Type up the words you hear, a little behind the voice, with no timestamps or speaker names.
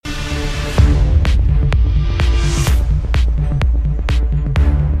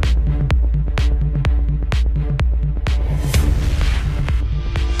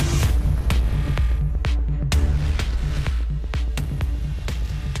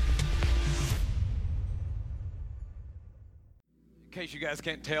In case you guys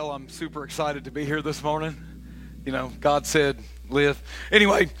can't tell, I'm super excited to be here this morning. You know, God said, live.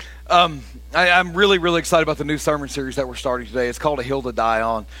 Anyway, I'm really, really excited about the new sermon series that we're starting today. It's called A Hill to Die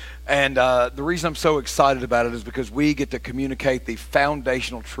On. And the reason I'm so excited about it is because we get to communicate the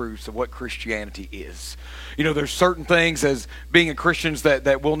foundational truths of what Christianity is. You know, there's certain things as being a Christians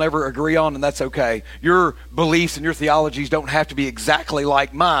that we'll never agree on, and that's okay. Your beliefs and your theologies don't have to be exactly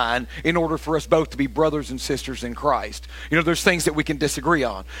like mine in order for us both to be brothers and sisters in Christ. You know, there's things that we can disagree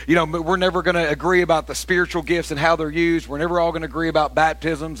on. You know, we're never going to agree about the spiritual gifts and how they're used. We're never all going to agree about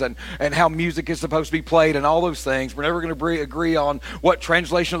baptisms and how music is supposed to be played and all those things. We're never going to agree on what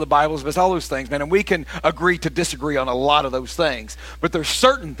translation of the Bible is, but all those things, man. And we can agree to disagree on a lot of those things. But there's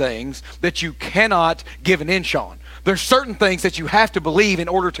certain things that you cannot give an inch on. There's certain things that you have to believe in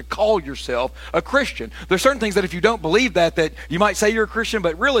order to call yourself a Christian. There's certain things that if you don't believe that you might say you're a Christian,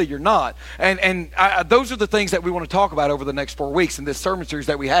 but really you're not. And those are the things that we want to talk about over the next 4 weeks in this sermon series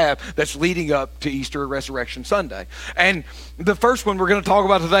that we have that's leading up to Easter Resurrection Sunday. And the first one we're going to talk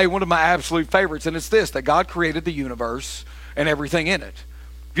about today, one of my absolute favorites, and it's this, that God created the universe and everything in it.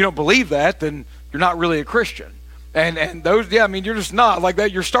 If you don't believe that, then you're not really a Christian. And those, yeah, I mean, you're just not like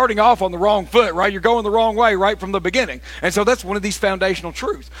that. You're starting off on the wrong foot, right? You're going the wrong way right from the beginning. And so that's one of these foundational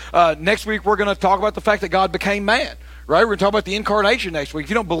truths. Next week, we're going to talk about the fact that God became man, right? We're going to talk about the incarnation next week. If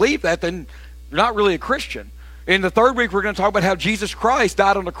you don't believe that, then you're not really a Christian. In the third week, we're going to talk about how Jesus Christ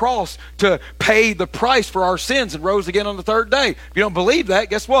died on the cross to pay the price for our sins and rose again on the third day. If you don't believe that,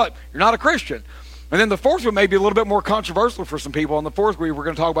 guess what? You're not a Christian. And then the fourth one may be a little bit more controversial for some people. On the fourth week, we're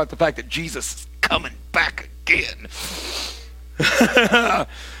going to talk about the fact that Jesus is coming back again.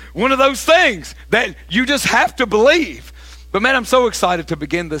 One of those things that you just have to believe. But man, I'm so excited to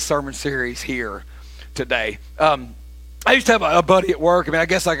begin this sermon series here today. I used to have a buddy at work. I mean, I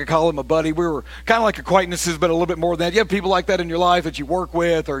guess I could call him a buddy. We were kind of like acquaintances, but a little bit more than that. You have people like that in your life that you work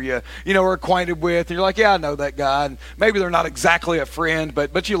with or you are acquainted with, and you're like, yeah, I know that guy. And maybe they're not exactly a friend,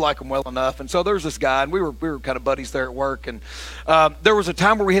 but you like them well enough. And so there's this guy, and we were kind of buddies there at work. And there was a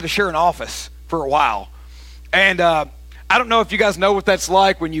time where we had to share an office for a while. And I don't know if you guys know what that's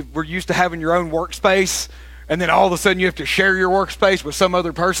like when you were used to having your own workspace, and then all of a sudden you have to share your workspace with some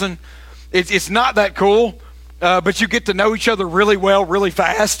other person. It's not that cool. But you get to know each other really well, really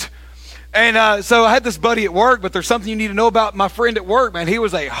fast. And so I had this buddy at work, but there's something you need to know about my friend at work, man. He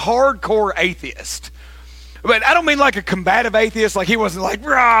was a hardcore atheist. But I don't mean like a combative atheist, like he wasn't like,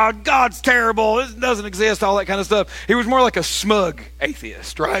 rah, God's terrible, it doesn't exist, all that kind of stuff. He was more like a smug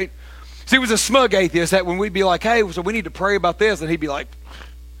atheist, right? So he was a smug atheist that when we'd be like, hey, so we need to pray about this, and he'd be like,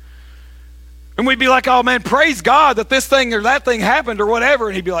 and we'd be like, oh man, praise God that this thing or that thing happened or whatever,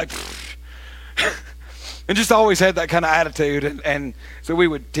 and he'd be like, and just always had that kind of attitude, and so we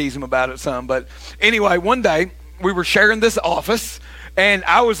would tease him about it some. But anyway, one day we were sharing this office, and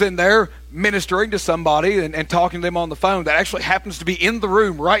I was in there ministering to somebody and talking to them on the phone that actually happens to be in the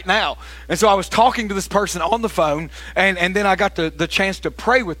room right now. And so I was talking to this person on the phone, and then I got the chance to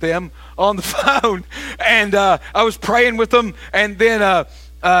pray with them on the phone. And I was praying with them, and then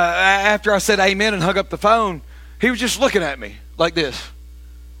after I said amen and hung up the phone, he was just looking at me like this.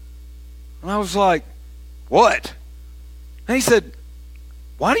 And I was like, what? And he said,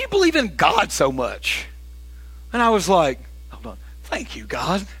 why do you believe in God so much? And I was like, hold on, thank you,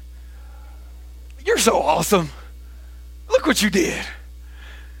 God. You're so awesome. Look what you did.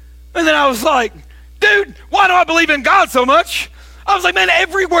 And then I was like, dude, why do I believe in God so much? I was like, man,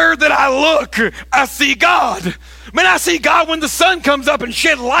 everywhere that I look, I see God. Man, I see God when the sun comes up and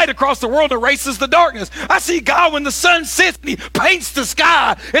sheds light across the world and erases the darkness. I see God when the sun sets and he paints the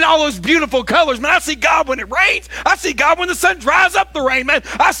sky in all those beautiful colors. Man, I see God when it rains. I see God when the sun dries up the rain, man.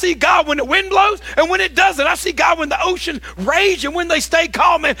 I see God when the wind blows and when it doesn't. I see God when the ocean rage and when they stay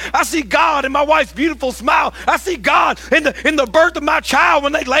calm, man. I see God in my wife's beautiful smile. I see God in the birth of my child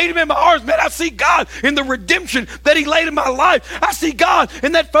when they laid him in my arms, man. I see God in the redemption that he laid in my life. I see God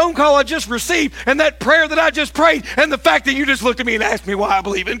in that phone call I just received and that prayer that I just prayed. And the fact that you just looked at me and asked me why I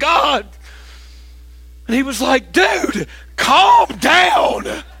believe in God. And he was like, dude, calm down.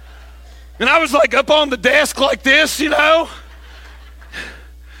 And I was like up on the desk like this, And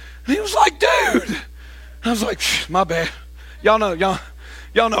he was like, dude. And I was like, my bad. Y'all know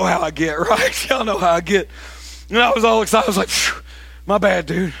how I get, right? Y'all know how I get. And I was all excited. I was like, my bad,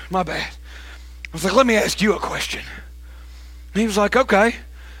 dude, my bad. I was like, let me ask you a question. And he was like, okay.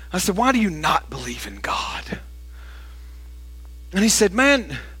 I said, why do you not believe in God? And he said,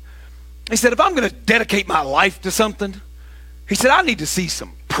 man, if I'm going to dedicate my life to something, he said, I need to see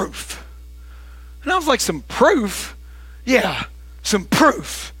some proof. And I was like, some proof? Yeah, some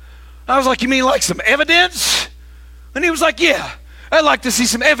proof. I was like, you mean like some evidence? And he was like, yeah. I'd like to see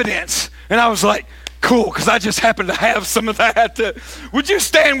some evidence. And I was like, cool, because I just happen to have some of that. Would you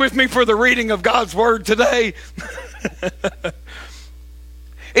stand with me for the reading of God's word today?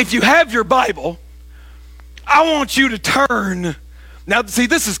 If you have your Bible, I want you to turn. Now, see,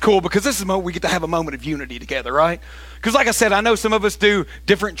 this is cool because this is we get to have a moment of unity together, right? Because like I said, I know some of us do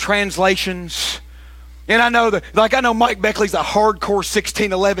different translations. And I know I know Mike Beckley's a hardcore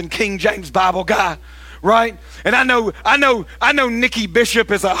 1611 King James Bible guy, right? And I know Nikki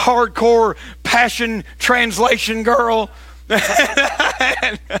Bishop is a hardcore Passion Translation girl. and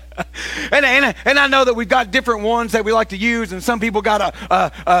I know that we've got different ones that we like to use, and some people got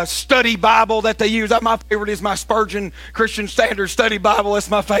a study Bible that they use. My favorite is my Spurgeon Christian Standard Study Bible. That's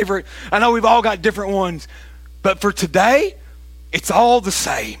my favorite. I know we've all got different ones, but for today, it's all the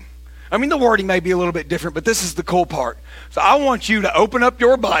same. I mean, the wording may be a little bit different, but this is the cool part. So I want you to open up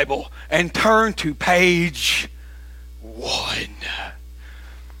your Bible and turn to page 1.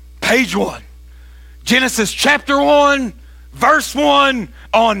 Page 1. Genesis chapter 1, verse 1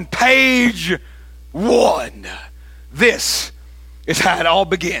 on page 1. This is how it all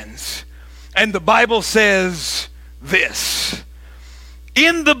begins. And the Bible says this.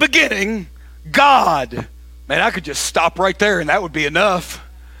 In the beginning, God. Man, I could just stop right there and that would be enough.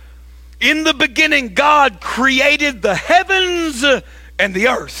 In the beginning, God created the heavens and the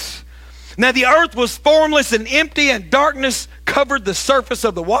earth. Now the earth was formless and empty, and darkness covered the surface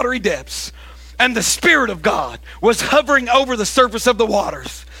of the watery depths. And the Spirit of God was hovering over the surface of the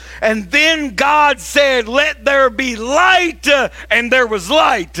waters. And then God said, let there be light, and there was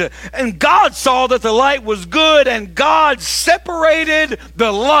light. And God saw that the light was good, and God separated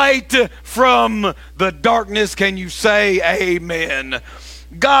the light from the darkness. Can you say amen?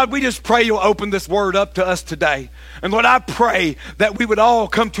 God, we just pray you'll open this word up to us today. And Lord, I pray that we would all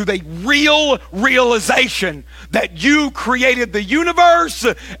come to the real realization that you created the universe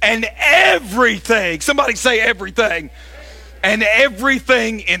and everything. Somebody say everything. And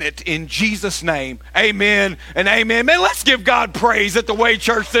everything in it, in Jesus' name. Amen and amen. Man, let's give God praise at the Way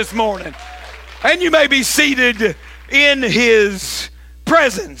Church this morning. And you may be seated in his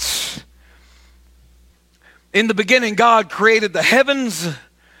presence. In the beginning, God created the heavens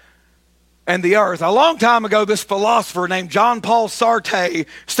and the earth. A long time ago, this philosopher named John Paul Sartre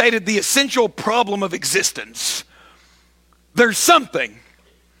stated the essential problem of existence. There's something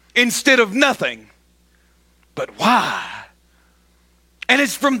instead of nothing, but why? And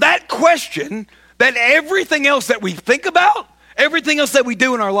it's from that question that everything else that we think about, everything else that we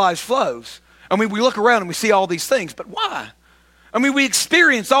do in our lives flows. I mean, we look around and we see all these things, but why? I mean, we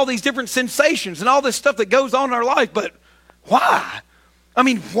experience all these different sensations and all this stuff that goes on in our life, but why? I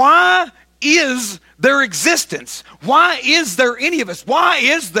mean, why is there existence? Why is there any of us? Why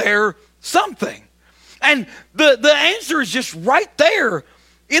is there something? And the answer is just right there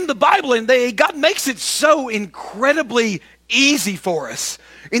in the Bible, and God makes it so incredibly easy for us.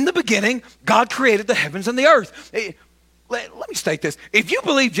 In the beginning, God created the heavens and the earth. Let me state this. If you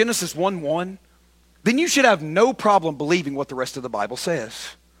believe Genesis 1:1, then you should have no problem believing what the rest of the Bible says.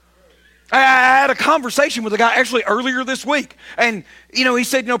 I had a conversation with a guy actually earlier this week, and he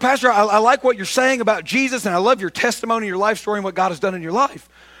said, Pastor, I like what you're saying about Jesus, and I love your testimony, your life story, and what God has done in your life.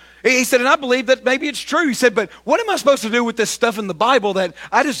 He said, and I believe that maybe it's true. He said, but what am I supposed to do with this stuff in the Bible that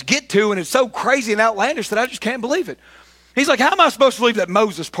I just get to, and it's so crazy and outlandish that I just can't believe it? He's like, how am I supposed to believe that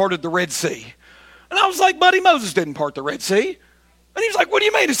Moses parted the Red Sea? And I was like, buddy, Moses didn't part the Red Sea. And he's like, what do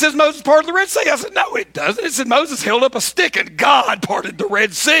you mean? It says Moses parted the Red Sea. I said, no, it doesn't. It said Moses held up a stick and God parted the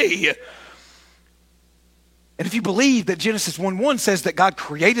Red Sea. And if you believe that Genesis 1:1 says that God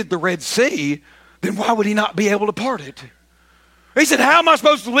created the Red Sea, then why would he not be able to part it? He said, how am I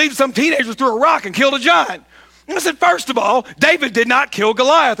supposed to believe some teenager threw a rock and killed a giant? And I said, first of all, David did not kill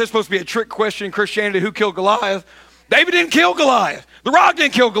Goliath. That's supposed to be a trick question in Christianity, who killed Goliath? David didn't kill Goliath. The rock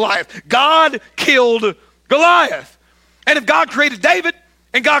didn't kill Goliath. God killed Goliath. And if God created David,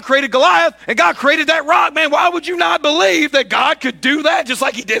 and God created Goliath, and God created that rock, man, why would you not believe that God could do that just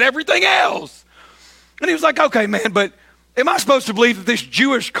like he did everything else? And he was like, okay, man, but am I supposed to believe that this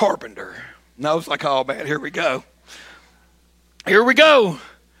Jewish carpenter? And I was like, oh, man, here we go. Here we go.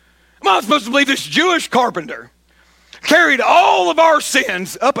 Am I supposed to believe this Jewish carpenter carried all of our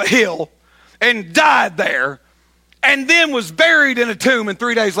sins up a hill and died there, and then was buried in a tomb, and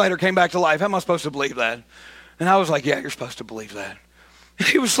 3 days later came back to life? How am I supposed to believe that? And I was like, yeah, you're supposed to believe that. And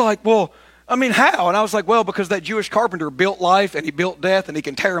he was like, well, I mean, how? And I was like, well, because that Jewish carpenter built life, and he built death, and he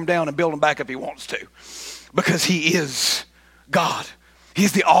can tear them down and build them back if he wants to. Because he is God.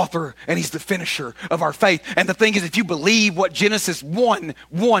 He's the author and he's the finisher of our faith. And the thing is, if you believe what Genesis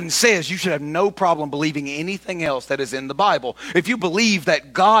 1:1 says, you should have no problem believing anything else that is in the Bible. If you believe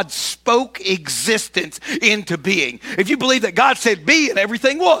that God spoke existence into being, if you believe that God said be and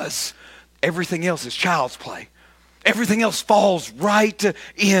everything was, everything else is child's play. Everything else falls right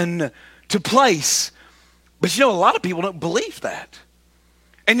into place. But a lot of people don't believe that.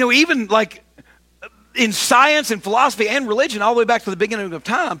 And even like in science and philosophy and religion, all the way back to the beginning of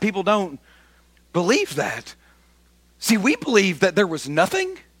time, people don't believe that. See, we believe that there was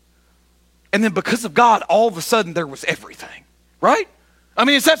nothing, and then because of God, all of a sudden there was everything, right? I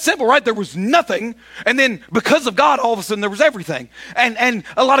mean, it's that simple, right? There was nothing, and then because of God, all of a sudden there was everything. And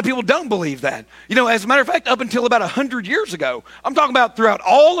a lot of people don't believe that. As a matter of fact, up until about 100 years ago, I'm talking about throughout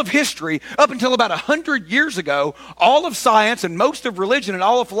all of history, up until about 100 years ago, all of science and most of religion and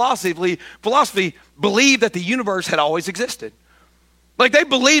all of philosophy believed that the universe had always existed. Like they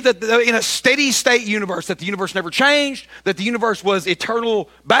believed that in a steady state universe, that the universe never changed, that the universe was eternal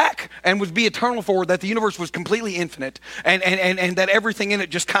back and would be eternal forward, that the universe was completely infinite, and that everything in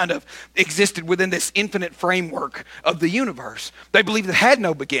it just kind of existed within this infinite framework of the universe. They believed it had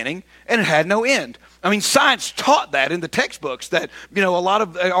no beginning and it had no end. I mean, science taught that in the textbooks that, a lot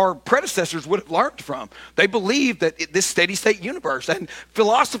of our predecessors would have learned from. They believed that this steady state universe, and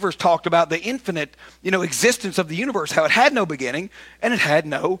philosophers talked about the infinite, existence of the universe, how it had no beginning and it had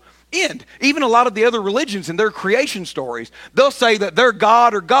no end. Even a lot of the other religions in their creation stories, they'll say that their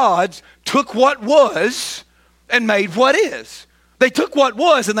God or gods took what was and made what is. They took what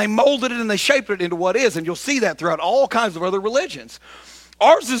was and they molded it and they shaped it into what is. And you'll see that throughout all kinds of other religions.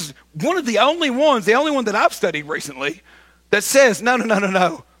 Ours is one of the only one that I've studied recently that says,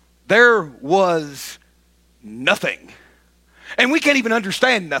 no. There was nothing. And we can't even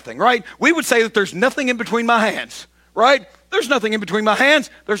understand nothing, right? We would say that there's nothing in between my hands, right? There's nothing in between my hands.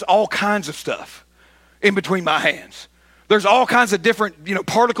 There's all kinds of stuff in between my hands. There's all kinds of different,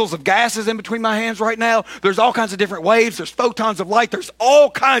 particles of gases in between my hands right now. There's all kinds of different waves. There's photons of light. There's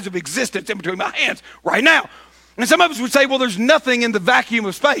all kinds of existence in between my hands right now. And some of us would say, well, there's nothing in the vacuum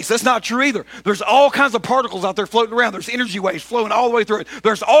of space. That's not true either. There's all kinds of particles out there floating around. There's energy waves flowing all the way through it.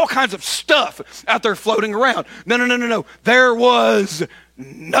 There's all kinds of stuff out there floating around. No. There was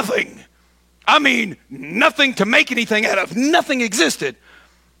nothing. I mean, nothing to make anything out of. Nothing existed.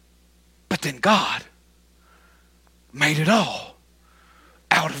 But then God made it all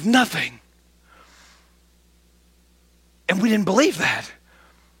out of nothing. And we didn't believe that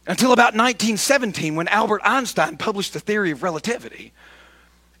until about 1917 when Albert Einstein published the theory of relativity.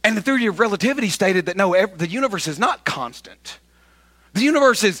 And the theory of relativity stated that the universe is not constant. The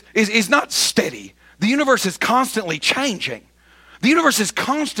universe is not steady. The universe is constantly changing. The universe is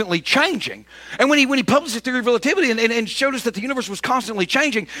constantly changing. And when he published the theory of relativity and showed us that the universe was constantly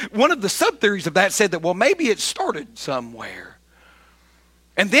changing, one of the sub-theories of that said that, well, maybe it started somewhere.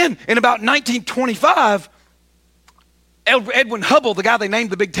 And then in about 1925, Edwin Hubble, the guy they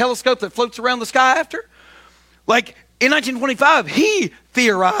named the big telescope that floats around the sky after, like in 1925, he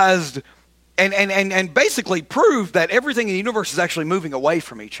theorized and basically proved that everything in the universe is actually moving away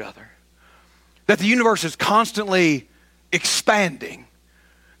from each other. That the universe is constantly expanding.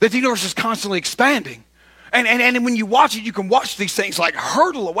 That the universe is constantly expanding. And when you watch it, you can watch these things like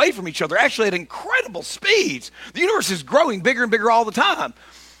hurtle away from each other, actually at incredible speeds. The universe is growing bigger and bigger all the time.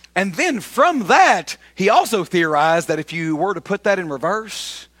 And then from that, he also theorized that if you were to put that in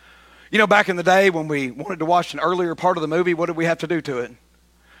reverse, back in the day when we wanted to watch an earlier part of the movie, what did we have to do to it?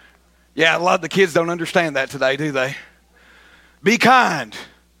 Yeah, a lot of the kids don't understand that today, do they? Be kind.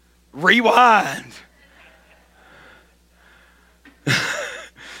 Rewind.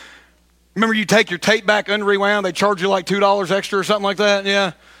 Remember you take your tape back unrewound, they charge you like $2 extra or something like that?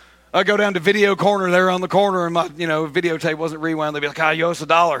 Yeah. I go down to Video Corner there on the corner and my, videotape wasn't rewound. They'd be like, you owe us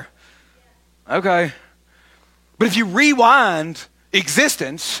 $1. Okay. But if you rewind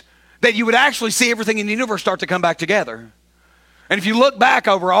existence, that you would actually see everything in the universe start to come back together. And if you look back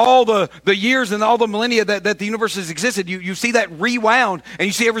over all the years and all the millennia that the universe has existed, you see that rewound and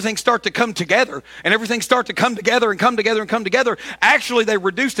you see everything start to come together. And everything start to come together and come together and come together. Actually, they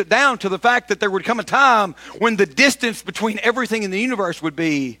reduced it down to the fact that there would come a time when the distance between everything in the universe would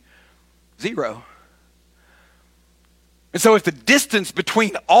be 0. And so if the distance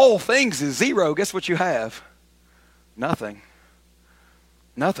between all things is 0, guess what you have? Nothing.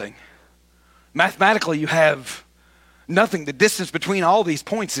 Nothing. Mathematically, you have nothing. The distance between all these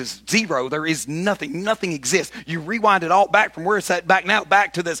points is 0. There is nothing. Nothing exists. You rewind it all back from where it's at back now,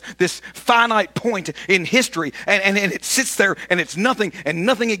 back to this finite point in history. And it sits there and it's nothing and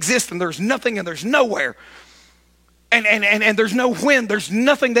nothing exists and there's nothing and there's nowhere. And there's no when. There's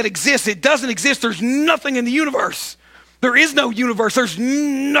nothing that exists. It doesn't exist. There's nothing in the universe. There is no universe. There's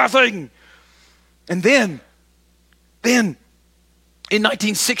nothing. And then in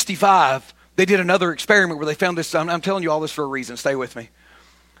 1965, they did another experiment where they found this. I'm telling you all this for a reason. Stay with me.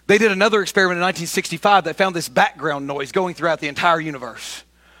 They did another experiment in 1965 that found this background noise going throughout the entire universe.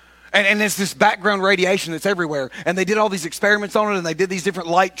 And it's this background radiation that's everywhere. And they did all these experiments on it, and they did these different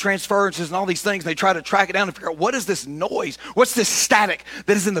light transferences and all these things. And they tried to track it down and figure out, what is this noise? What's this static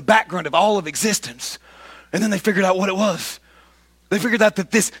that is in the background of all of existence? And then they figured out what it was. They figured out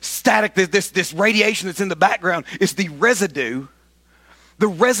that this static, this radiation that's in the background is the residue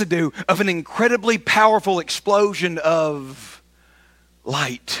of an incredibly powerful explosion of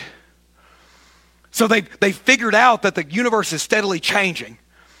light. So they figured out that the universe is steadily changing.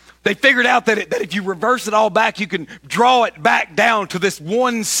 They figured out that if you reverse it all back, you can draw it back down to this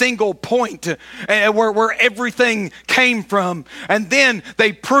one single point where everything came from. And then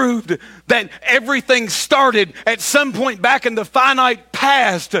they proved that everything started at some point back in the finite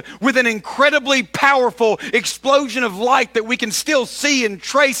past with an incredibly powerful explosion of light that we can still see and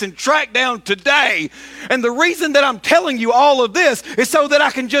trace and track down today. And the reason that I'm telling you all of this is so that I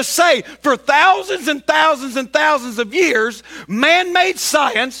can just say, for thousands and thousands and thousands of years, man-made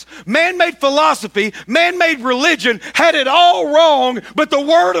science, man-made philosophy, man-made religion had it all wrong, but the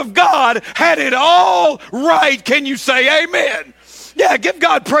Word of God had it all right. Can you say amen? Yeah, give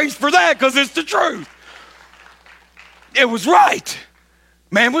God praise for that, because it's the truth. It was right.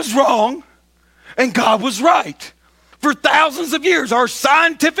 Man was wrong, and God was right. For thousands of years, our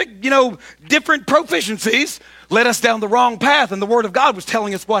scientific, different proficiencies led us down the wrong path, and the Word of God was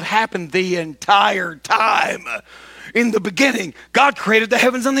telling us what happened the entire time. In the beginning, God created the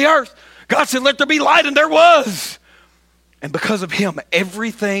heavens and the earth. God said, let there be light, and there was. And because of Him,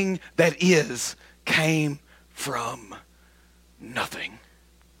 everything that is came from nothing.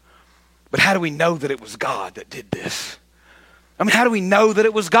 But how do we know that it was God that did this? I mean, how do we know that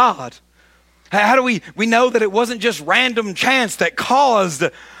it was God? How do we know that it wasn't just random chance that caused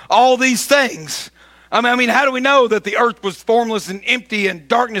all these things? I mean, how do we know that the earth was formless and empty and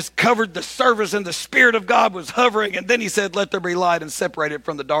darkness covered the surface and the Spirit of God was hovering, and then He said, let there be light, and separate it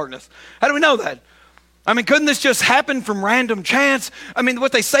from the darkness? How do we know that? I mean, couldn't this just happen from random chance? I mean,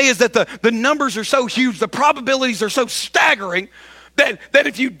 what they say is that the numbers are so huge, the probabilities are so staggering that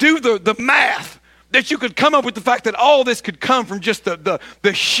if you do the math, that you could come up with the fact that all this could come from just the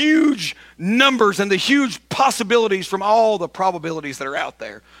huge numbers and the huge possibilities from all the probabilities that are out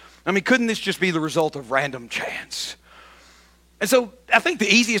there. I mean, couldn't this just be the result of random chance? And so I think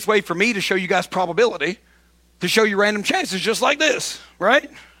the easiest way for me to show you guys probability, to show you random chance, is just like this, right?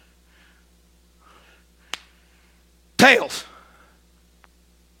 Tails.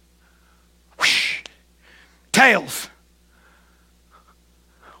 Whoosh. Tails.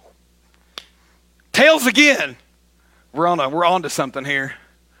 Tails again. We're on to something here.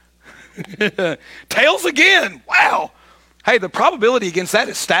 Tails again. Wow. Hey, the probability against that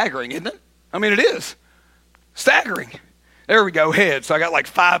is staggering, isn't it? I mean, it is. Staggering. There we go, heads. So I got like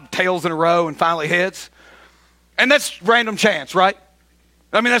 5 tails in a row and finally heads. And that's random chance, right?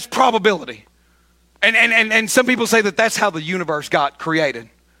 I mean, that's probability. And some people say that that's how the universe got created,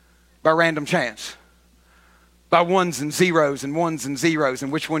 by random chance. By ones and zeros and ones and zeros.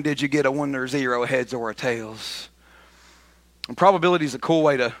 And which one did you get, a 1 or a 0, a heads or a tails? And probability is a cool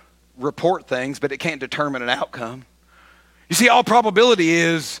way to report things, but it can't determine an outcome. You see, all probability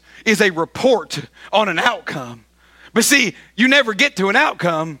is a report on an outcome. But see, you never get to an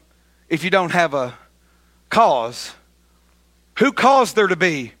outcome if you don't have a cause. Who caused there to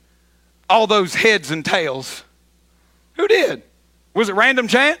be all those heads and tails? Who did? Was it random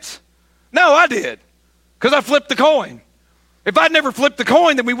chance? No, I did. Because I flipped the coin. If I'd never flipped the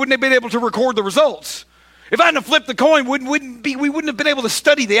coin, then we wouldn't have been able to record the results. If I hadn't have flipped the coin, we wouldn't have been able to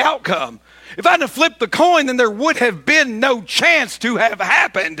study the outcome. If I hadn't have flipped the coin, then there would have been no chance to have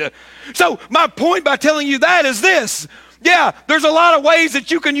happened. So my point by telling you that is this. Yeah, there's a lot of ways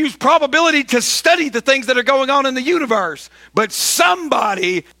that you can use probability to study the things that are going on in the universe. But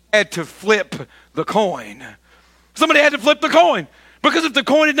somebody had to flip the coin. Somebody had to flip the coin. Because if the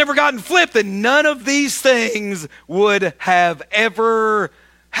coin had never gotten flipped, then none of these things would have ever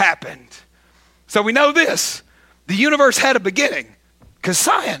happened. So we know this. The universe had a beginning because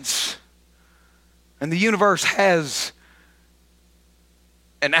science. And the universe has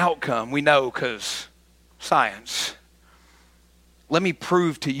an outcome. We know because science. Let me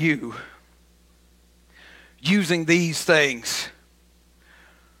prove to you, using these things,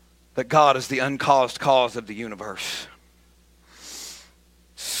 that God is the uncaused cause of the universe.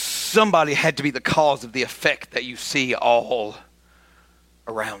 somebody had to be the cause of the effect that you see all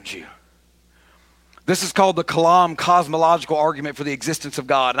around you. This is called the Kalam cosmological argument for the existence of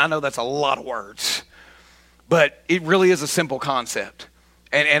God. And I know that's a lot of words, but it really is a simple concept.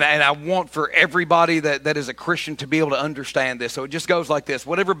 And I want for everybody that is a Christian to be able to understand this. So it just goes like this.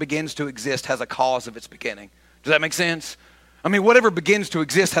 Whatever begins to exist has a cause of its beginning. Does that make sense? I mean, whatever begins to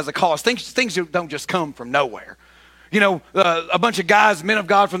exist has a cause. Things don't just come from nowhere. You know, a bunch of guys, men of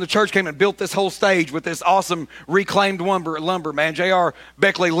God from the church came and built this whole stage with this awesome reclaimed lumber, man. J.R.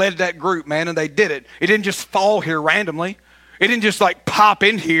 Beckley led that group, man, and they did it. It didn't just fall here randomly. It didn't just like pop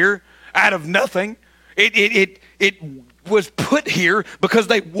in here out of nothing. It was put here because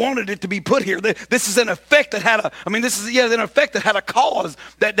they wanted it to be put here. This is an effect that had an effect that had a cause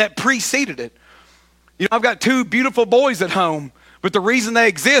that preceded it. You know, I've got two beautiful boys at home, but the reason they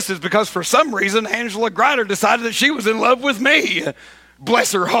exist is because for some reason Angela Grider decided that she was in love with me.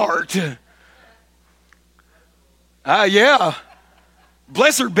 Bless her heart. Yeah.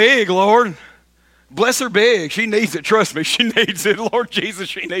 Bless her big, Lord. Bless her big. She needs it. Trust me, she needs it. Lord Jesus,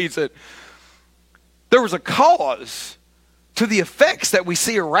 she needs it. There was a cause to the effects that we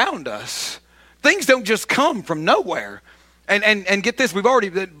see around us. Things don't just come from nowhere. And get this,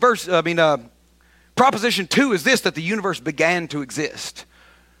 Proposition 2 is this, that the universe began to exist.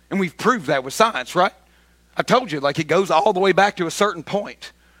 And we've proved that with science, right? I told you, like it goes all the way back to a certain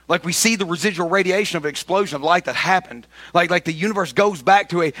point. Like we see the residual radiation of an explosion of light that happened. Like the universe goes back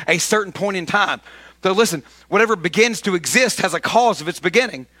to a certain point in time. So listen, whatever begins to exist has a cause of its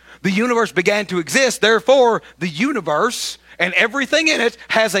beginning. The universe began to exist, therefore the universe and everything in it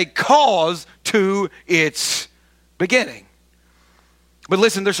has a cause to its beginning. But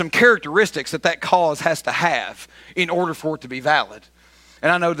listen, there's some characteristics that cause has to have in order for it to be valid.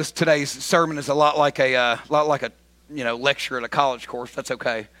 And I know today's sermon is a lot like a lecture at a college course. That's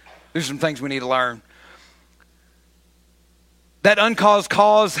okay. There's some things we need to learn. That uncaused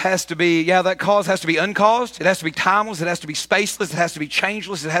cause has to be, that cause has to be uncaused. It has to be timeless. It has to be spaceless. It has to be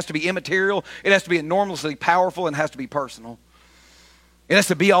changeless. It has to be immaterial. It has to be enormously powerful, and it has to be personal. It has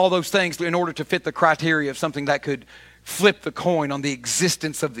to be all those things in order to fit the criteria of something that could flip the coin on the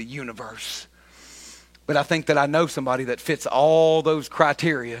existence of the universe. But I think that I know somebody that fits all those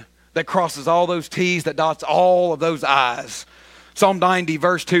criteria, that crosses all those T's, that dots all of those I's. Psalm 90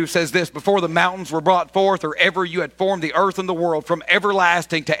 verse 2 says this, before the mountains were brought forth, or ever you had formed the earth and the world, from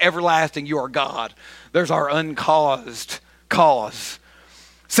everlasting to everlasting you are God. There's our uncaused cause.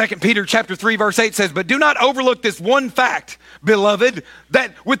 2 Peter chapter 3 verse 8 says, but do not overlook this one fact, beloved,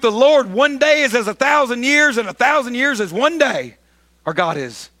 that with the Lord 1 day is as 1,000 years, and 1,000 years as 1 day. Our God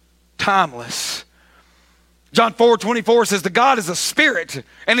is timeless. John 4:24 says, the God is a spirit,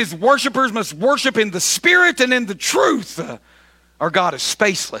 and his worshipers must worship in the spirit and in the truth. Our God is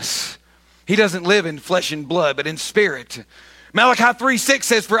spaceless. He doesn't live in flesh and blood, but in spirit. Malachi 3:6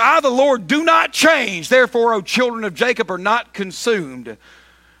 says, for I, the Lord, do not change. Therefore, O children of Jacob, are not consumed.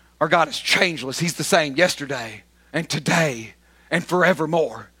 Our God is changeless. He's the same yesterday and today and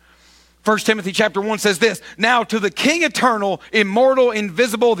forevermore. 1 Timothy chapter 1 says this, now to the King eternal, immortal,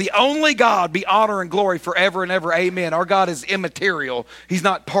 invisible, the only God, be honor and glory forever and ever. Amen. Our God is immaterial. He's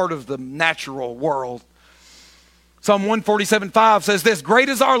not part of the natural world. Psalm 147:5 says this, great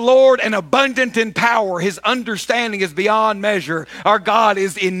is our Lord and abundant in power. His understanding is beyond measure. Our God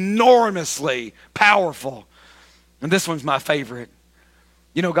is enormously powerful. And this one's my favorite.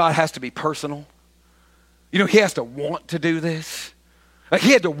 You know, God has to be personal. You know, he has to want to do this. Like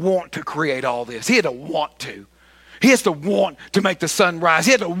he had to want to create all this. He had to want to. He has to want to make the sun rise.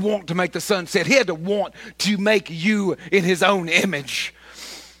 He had to want to make the sun set. He had to want to make you in his own image.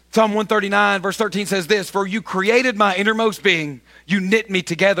 Psalm 139 verse 13 says this, for you created my innermost being. You knit me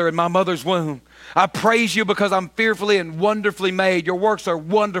together in my mother's womb. I praise you because I'm fearfully and wonderfully made. Your works are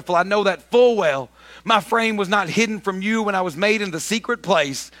wonderful. I know that full well. My frame was not hidden from you when I was made in the secret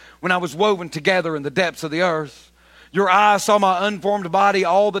place, when I was woven together in the depths of the earth. Your eyes saw my unformed body.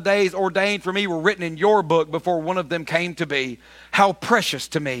 All the days ordained for me were written in your book before one of them came to be. How precious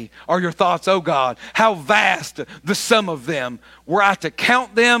to me are your thoughts, O God. How vast the sum of them. Were I to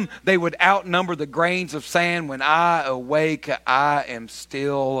count them, they would outnumber the grains of sand. When I awake, I am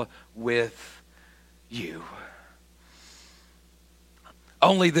still with you.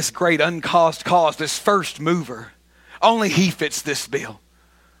 Only this great uncaused cause, this first mover, only he fits this bill.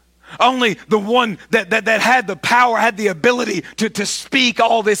 Only the one that had the power, had the ability to speak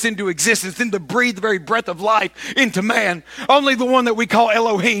all this into existence, and to breathe the very breath of life into man. Only the one that we call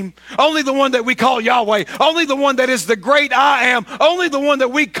Elohim. Only the one that we call Yahweh. Only the one that is the great I am. Only the one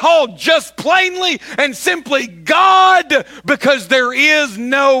that we call just plainly and simply God, because there is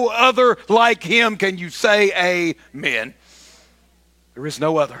no other like him. Can you say amen? There is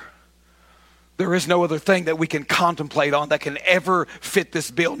no other. There is no other thing that we can contemplate on that can ever fit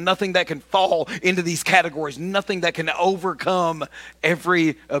this bill. Nothing that can fall into these categories. Nothing that can overcome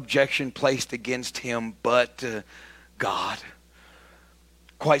every objection placed against him but God.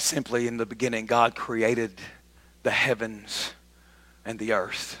 Quite simply, in the beginning, God created the heavens and the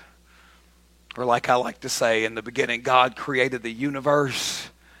earth. Or like I like to say, in the beginning, God created the universe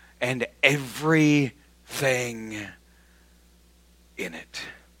and everything in it.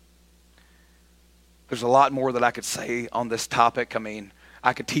 There's a lot more that I could say on this topic. I mean,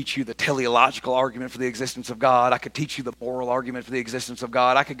 I could teach you the teleological argument for the existence of God. I could teach you the moral argument for the existence of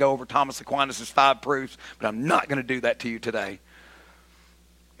God. I could go over Thomas Aquinas' 5 proofs, but I'm not going to do that to you today.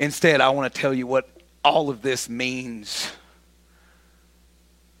 Instead, I want to tell you what all of this means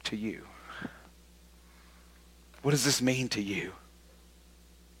to you. What does this mean to you?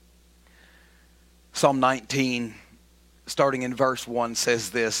 Psalm 19, starting in verse 1,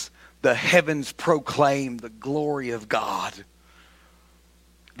 says this: the heavens proclaim the glory of God.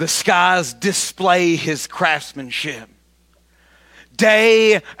 The skies display his craftsmanship.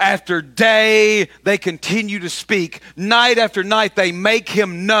 Day after day, they continue to speak. Night after night, they make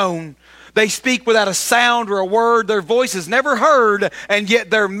him known. They speak without a sound or a word. Their voice is never heard, and yet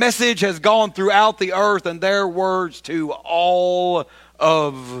their message has gone throughout the earth, and their words to all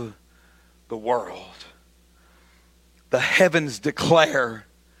of the world. The heavens declare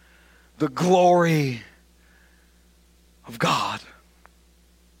the glory of God.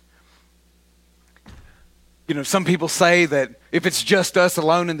 You know, some people say that if it's just us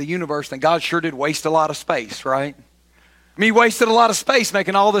alone in the universe, then God sure did waste a lot of space, right? I mean, he wasted a lot of space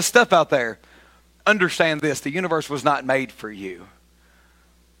making all this stuff out there. Understand this: the universe was not made for you.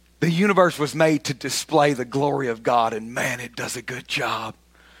 The universe was made to display the glory of God, and man, it does a good job.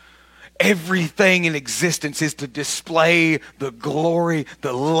 Everything in existence is to display the glory,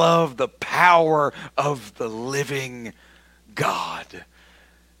 the love, the power of the living God.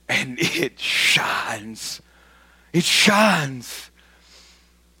 And it shines. It shines.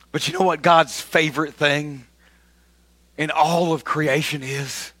 But you know what God's favorite thing in all of creation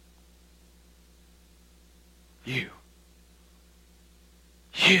is? You.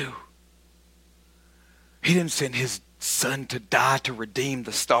 You. He didn't send his Son to die to redeem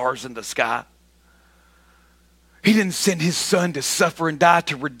the stars in the sky. He didn't send his Son to suffer and die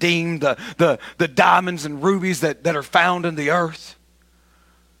to redeem the diamonds and rubies that are found in the earth.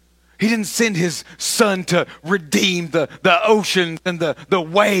 He didn't send his Son to redeem the oceans and the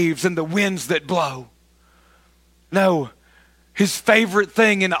waves and the winds that blow. No, his favorite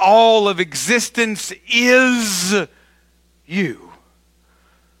thing in all of existence is you.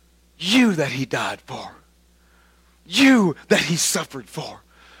 You that he died for. You that he suffered for.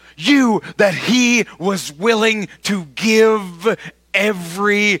 You that he was willing to give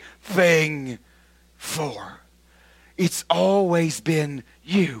everything for. It's always been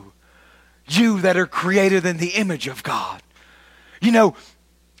you. You that are created in the image of God. You know,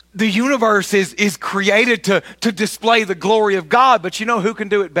 the universe is created to display the glory of God, but you know who can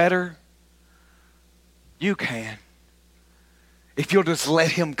do it better? You can. If you'll just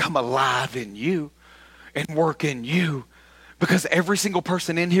let him come alive in you and work in you. Because every single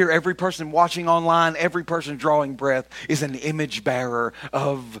person in here, every person watching online, every person drawing breath is an image bearer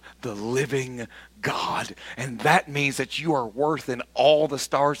of the living God. And that means that you are worth than all the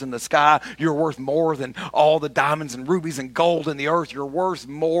stars in the sky. You're worth more than all the diamonds and rubies and gold in the earth. You're worth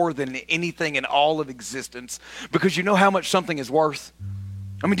more than anything in all of existence. Because you know how much something is worth?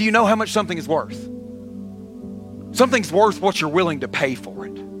 I mean, do you know how much something is worth? Something's worth what you're willing to pay for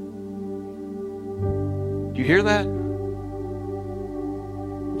it. Do you hear that?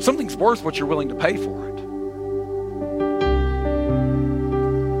 Something's worth what you're willing to pay for it.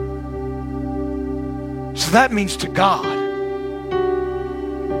 So that means to God.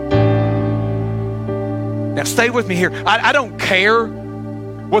 Now stay with me here. I don't care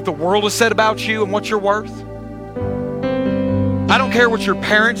what the world has said about you and what you're worth. I don't care what your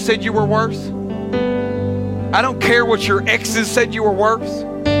parents said you were worth. I don't care what your exes said you were worth.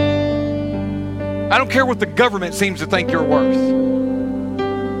 I don't care what the government seems to think you're worth.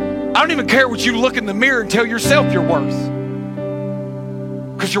 I don't even care what you look in the mirror and tell yourself you're worth.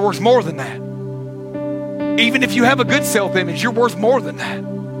 Because you're worth more than that. Even if you have a good self-image, you're worth more than that.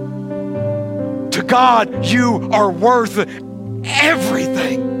 To God, you are worth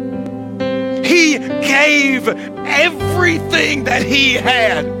everything. He gave everything that he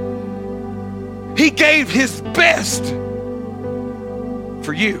had. He gave his best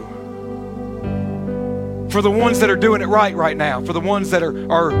for you. For the ones that are doing it right now. For the ones that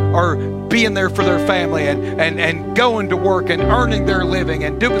are being there for their family and going to work and earning their living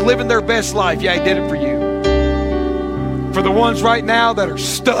and living their best life. Yeah, he did it for you. For the ones right now that are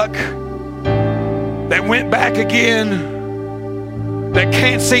stuck, that went back again, that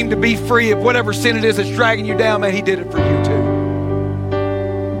can't seem to be free of whatever sin it is that's dragging you down, man, he did it for you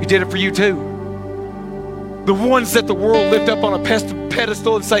too. He did it for you too. The ones that the world lift up on a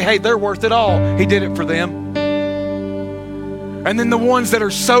pedestal and say, hey, they're worth it all. He did it for them. And then the ones that are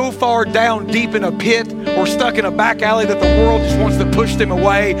so far down deep in a pit or stuck in a back alley that the world just wants to push them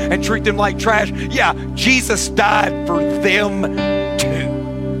away and treat them like trash. Yeah, Jesus died for them too.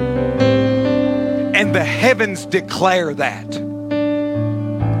 And the heavens declare that.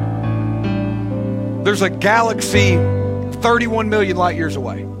 There's a galaxy 31 million light years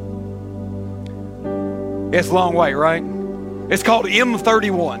away. It's a long way, right? It's called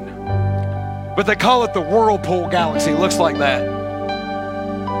M31. But they call it the Whirlpool Galaxy. It looks like that.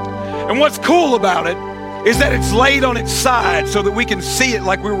 And what's cool about it is that it's laid on its side so that we can see it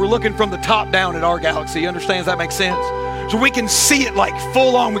like we were looking from the top down at our galaxy. You understand? Does that make sense? So we can see it like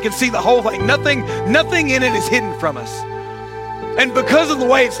full on. We can see the whole thing. Nothing in it is hidden from us. And because of the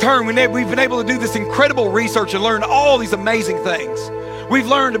way it's turned, we've been able to do this incredible research and learn all these amazing things. We've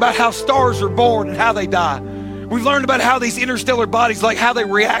learned about how stars are born and how they die. We've learned about how these interstellar bodies, like how they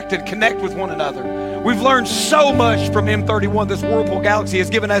react and connect with one another. We've learned so much from M31. This Whirlpool Galaxy has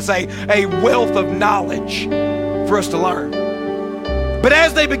given us a wealth of knowledge for us to learn. But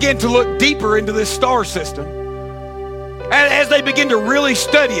as they begin to look deeper into this star system, and as they begin to really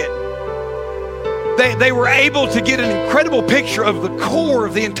study it, they were able to get an incredible picture of the core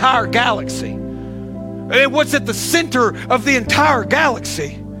of the entire galaxy. And what's at the center of the entire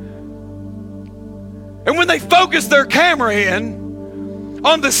galaxy. And when they focus their camera in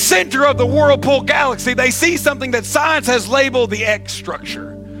on the center of the Whirlpool Galaxy, they see something that science has labeled the X structure.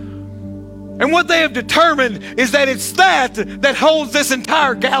 And what they have determined is that it's that holds this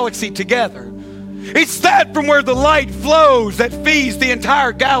entire galaxy together. It's that from where the light flows that feeds the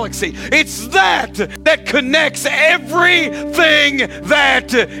entire galaxy. It's that connects everything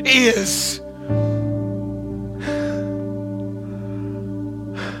that is.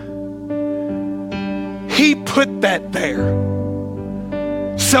 He put that there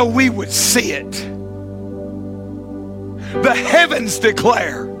so we would see it. The heavens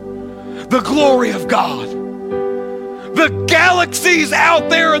declare the glory of God. The galaxies out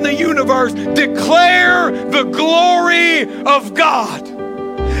there in the universe declare the glory of God.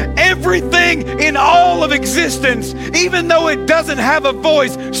 Everything in all of existence, even though it doesn't have a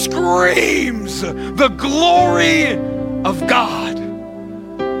voice, screams the glory of God.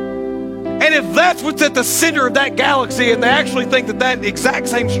 And if that's what's at the center of that galaxy, and they actually think that exact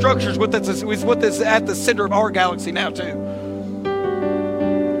same structure is what's at the center of our galaxy now too.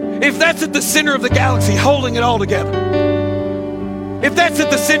 If that's at the center of the galaxy, holding it all together. If that's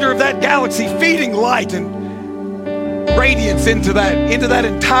at the center of that galaxy, feeding light and radiance into that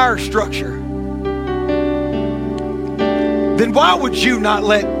entire structure, then why would you not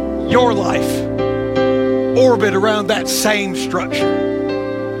let your life orbit around that same structure?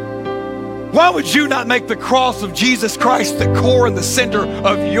 Why would you not make the cross of Jesus Christ the core and the center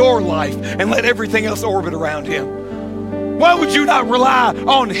of your life and let everything else orbit around him? Why would you not rely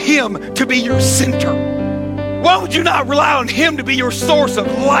on him to be your center? Why would you not rely on him to be your source of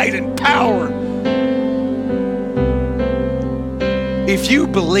light and power? If you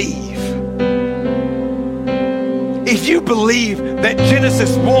believe that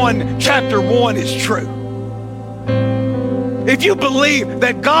Genesis 1, chapter 1 is true, if you believe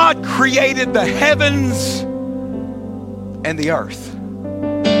that God created the heavens and the earth,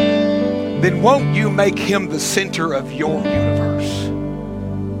 then won't you make him the center of your universe?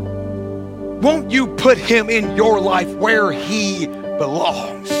 Won't you put him in your life where he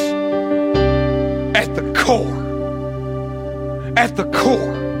belongs? At the core. At the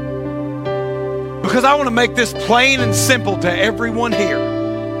core. Because I want to make this plain and simple to everyone here.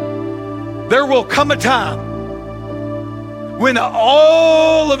 There will come a time when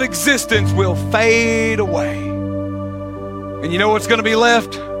all of existence will fade away. And you know what's going to be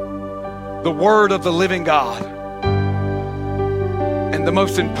left? The word of the living God. And the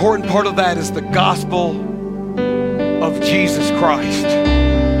most important part of that is the gospel of Jesus Christ.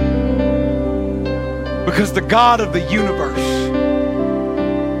 Because the God of the universe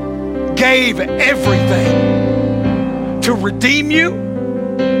gave everything to redeem you,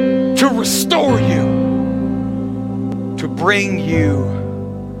 to restore you, to bring you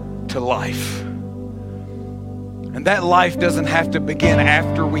to life. And that life doesn't have to begin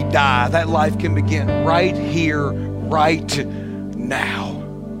after we die. That life can begin right here, right now.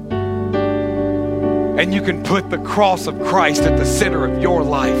 And you can put the cross of Christ at the center of your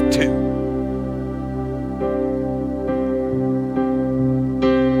life too.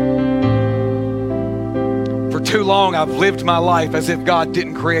 For too long, I've lived my life as if God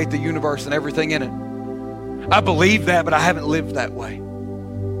didn't create the universe and everything in it. I believe that, but I haven't lived that way.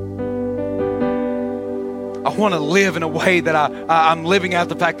 I want to live in a way that I'm living out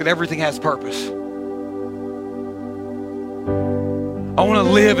the fact that everything has purpose. I want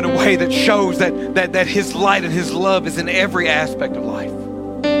to live in a way that shows that His light and His love is in every aspect of life.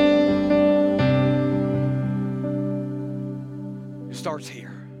 It starts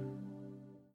here.